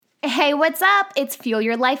Hey, what's up? It's Fuel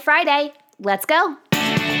Your Life Friday. Let's go.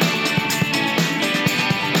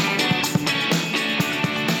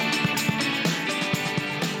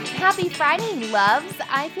 Happy Friday, loves.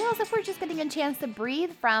 I feel as if we're just getting a chance to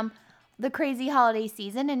breathe from the crazy holiday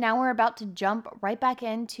season, and now we're about to jump right back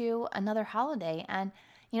into another holiday. And,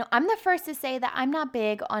 I'm the first to say that I'm not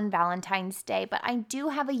big on Valentine's Day, but I do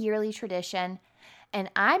have a yearly tradition. And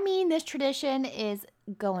I mean, this tradition is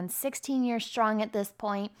going 16 years strong at this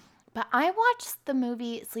point. But I watch the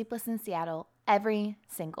movie Sleepless in Seattle every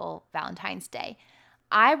single Valentine's Day.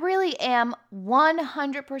 I really am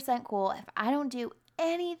 100% cool if I don't do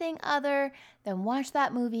anything other than watch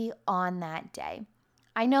that movie on that day.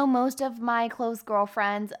 I know most of my close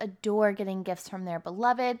girlfriends adore getting gifts from their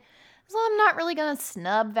beloved, so I'm not really going to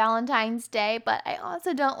snub Valentine's Day, but I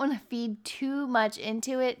also don't want to feed too much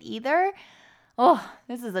into it either. Oh,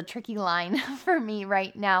 this is a tricky line for me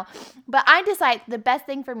right now. But I decided the best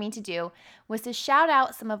thing for me to do was to shout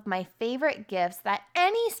out some of my favorite gifts that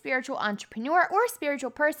any spiritual entrepreneur or spiritual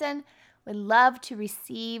person would love to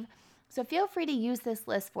receive. So feel free to use this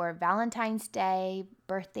list for Valentine's Day,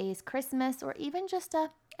 birthdays, Christmas, or even just a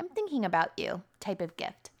I'm thinking about you type of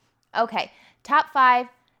gift. Okay, top 5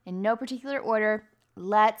 in no particular order.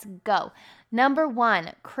 Let's go. Number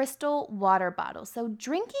 1, crystal water bottles. So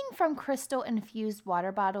drinking from crystal-infused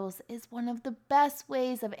water bottles is one of the best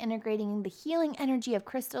ways of integrating the healing energy of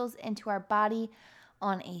crystals into our body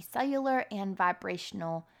on a cellular and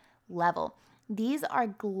vibrational level. These are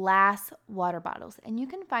glass water bottles, and you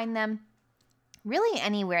can find them really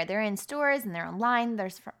anywhere. They're in stores and they're online.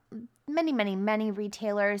 There's many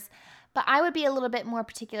retailers, but I would be a little bit more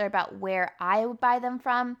particular about where I would buy them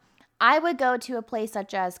from. I would go to a place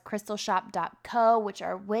such as crystalshop.co, which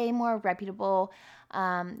are way more reputable.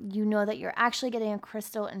 You know that you're actually getting a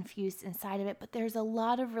crystal infused inside of it, but there's a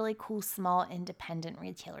lot of really cool small independent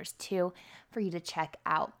retailers too for you to check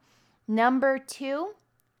out. Number 2,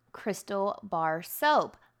 Crystal Bar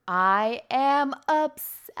Soap. I am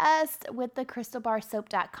obsessed with the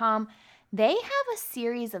crystalbarsoap.com. They have a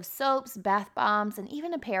series of soaps, bath bombs, and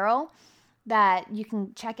even apparel that you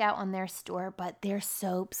can check out on their store, but their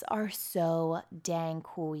soaps are so dang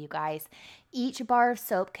cool, you guys. Each bar of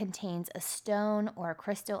soap contains a stone or a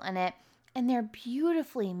crystal in it, and they're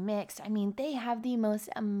beautifully mixed. I mean, they have the most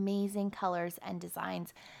amazing colors and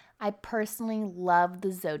designs. I personally love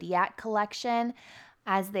the Zodiac collection,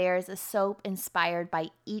 as there's a soap inspired by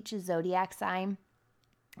each zodiac sign.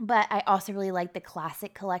 But I also really like the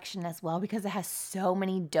classic collection as well because it has so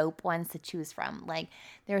many dope ones to choose from. Like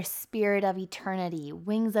there's Spirit of Eternity,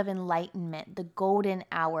 Wings of Enlightenment, The Golden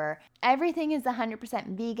Hour. Everything is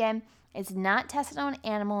 100% vegan. It's not tested on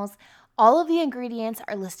animals. All of the ingredients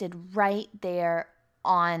are listed right there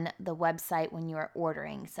on the website when you are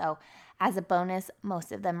ordering. So as a bonus,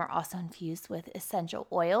 most of them are also infused with essential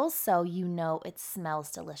oils, so you know it smells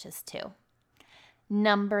delicious too.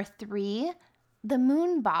 Number 3, the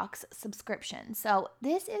Moonbox subscription. So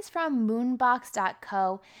this is from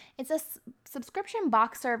moonbox.co. It's a subscription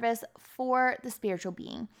box service for the spiritual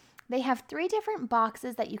being. They have 3 different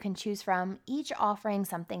boxes that you can choose from, each offering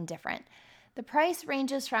something different. The price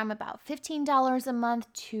ranges from about $15 a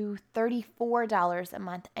month to $34 a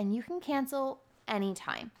month, and you can cancel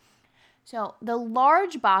anytime. So the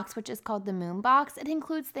large box, which is called the Moon Box, it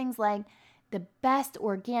includes things like the best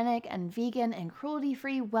organic and vegan and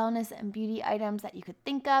cruelty-free wellness and beauty items that you could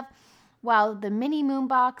think of. While the mini Moon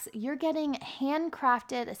Box, you're getting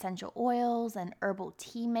handcrafted essential oils and herbal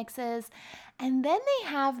tea mixes. And then they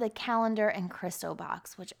have the calendar and crystal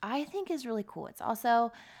box, which I think is really cool. It's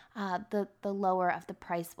also the lower of the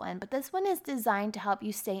price one, but this one is designed to help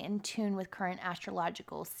you stay in tune with current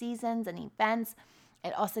astrological seasons and events.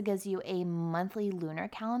 It also gives you a monthly lunar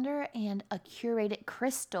calendar and a curated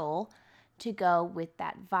crystal to go with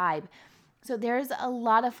that vibe. So there's a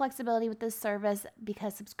lot of flexibility with this service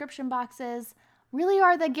because subscription boxes really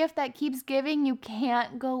are the gift that keeps giving. You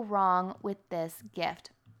can't go wrong with this gift.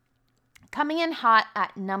 Coming in hot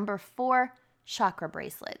at number 4, chakra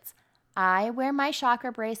bracelets. I wear my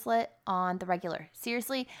chakra bracelet on the regular.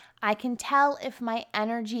 Seriously, I can tell if my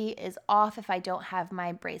energy is off if I don't have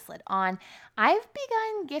my bracelet on. I've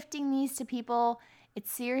begun gifting these to people. It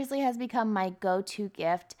seriously has become my go-to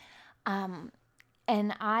gift.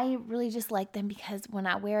 And I really just like them because when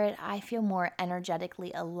I wear it, I feel more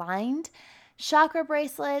energetically aligned. Chakra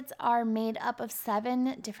bracelets are made up of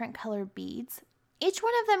 7 different colored beads. Each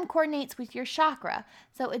one of them coordinates with your chakra.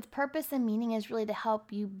 So its purpose and meaning is really to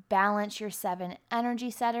help you balance your 7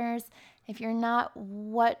 energy centers. If you're not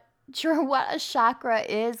sure what a chakra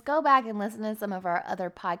is, go back and listen to some of our other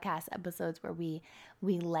podcast episodes where we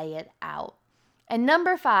lay it out. And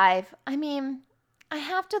number 5, I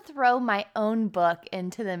have to throw my own book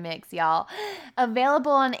into the mix, y'all.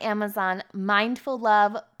 Available on Amazon, Mindful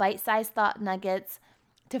Love, Bite-Sized Thought Nuggets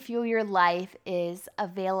to Fuel Your Life is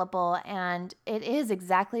available, and it is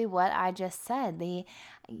exactly what I just said.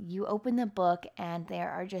 You open the book and there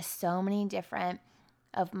are just so many different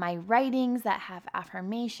of my writings that have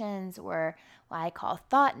affirmations or what I call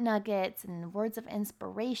thought nuggets and words of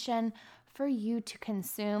inspiration for you to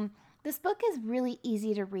consume. This book is really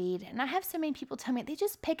easy to read, and I have so many people tell me they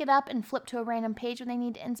just pick it up and flip to a random page when they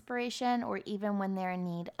need inspiration or even when they're in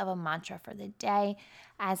need of a mantra for the day.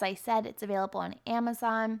 As I said, it's available on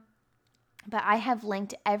Amazon, but I have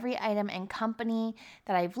linked every item and company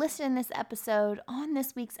that I've listed in this episode on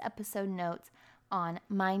this week's episode notes on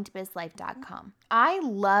mindbizlife.com. I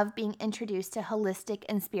love being introduced to holistic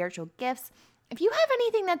and spiritual gifts. If you have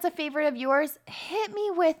anything that's a favorite of yours, hit me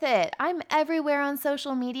with it. I'm everywhere on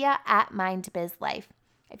social media at mindbizlife.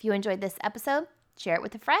 If you enjoyed this episode, share it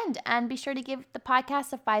with a friend and be sure to give the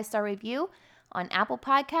podcast a 5-star review on Apple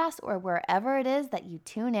Podcasts or wherever it is that you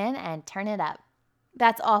tune in and turn it up.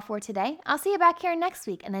 That's all for today. I'll see you back here next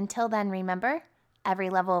week. And until then, remember, every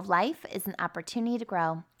level of life is an opportunity to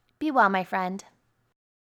grow. Be well, my friend.